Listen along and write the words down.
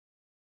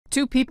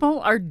Two people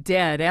are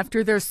dead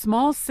after their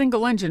small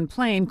single-engine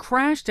plane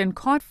crashed and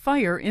caught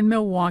fire in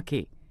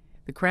Milwaukee.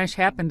 The crash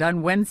happened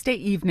on Wednesday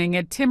evening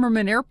at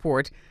Timmerman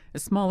Airport, a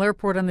small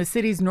airport on the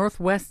city's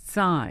northwest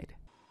side.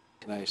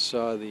 I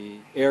saw the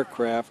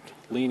aircraft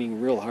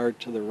leaning real hard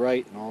to the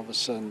right, and all of a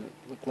sudden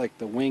it looked like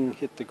the wing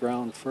hit the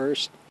ground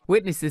first.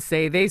 Witnesses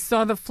say they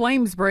saw the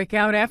flames break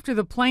out after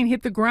the plane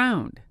hit the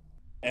ground.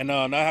 And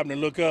I happened to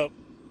look up,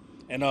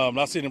 and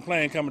I see the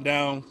plane coming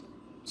down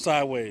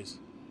sideways,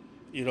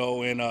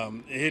 and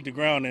it hit the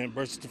ground and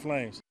burst into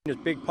flames. This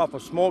big puff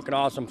of smoke and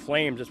all some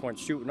flames just went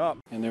shooting up.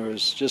 And there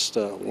was just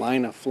a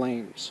line of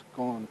flames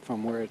going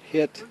from where it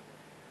hit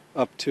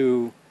up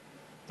to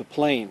the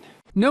plane.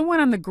 No one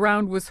on the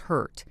ground was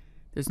hurt.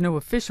 There's no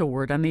official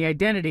word on the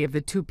identity of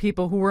the two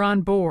people who were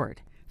on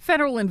board.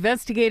 Federal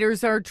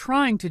investigators are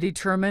trying to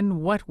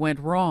determine what went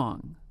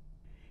wrong.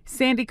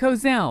 Sandy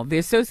Kozel, The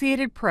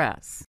Associated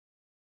Press.